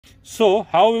So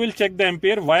how we will check the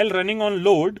ampere while running on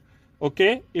load?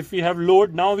 Okay, if we have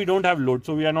load, now we don't have load,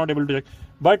 so we are not able to check.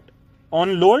 But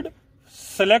on load,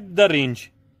 select the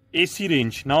range, AC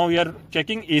range. Now we are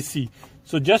checking AC.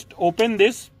 So just open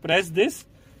this, press this,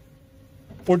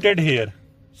 put it here.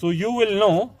 So you will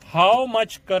know how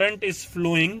much current is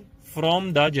flowing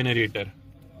from the generator.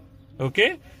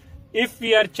 Okay. If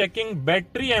we are checking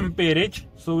battery amperage,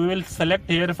 so we will select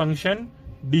here function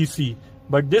DC.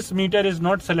 But this meter is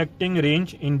not selecting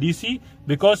range in DC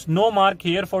because no mark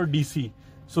here for DC.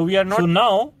 So we are not. So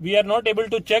now we are not able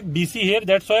to check DC here.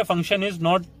 That's why function is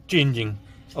not changing.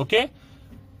 Okay.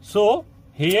 So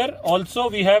here also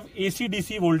we have AC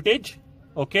DC voltage.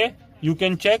 Okay. You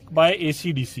can check by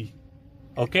AC DC.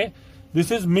 Okay.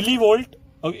 This is millivolt.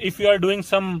 If you are doing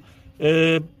some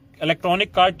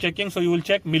electronic card checking, so you will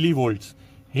check millivolts.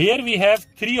 Here we have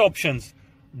three options: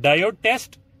 diode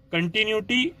test,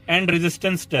 continuity and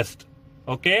resistance test.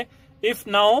 Okay. If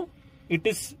now it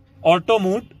is auto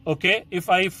mode, okay, if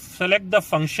I select the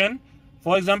function,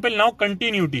 for example, now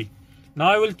continuity, now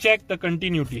I will check the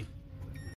continuity.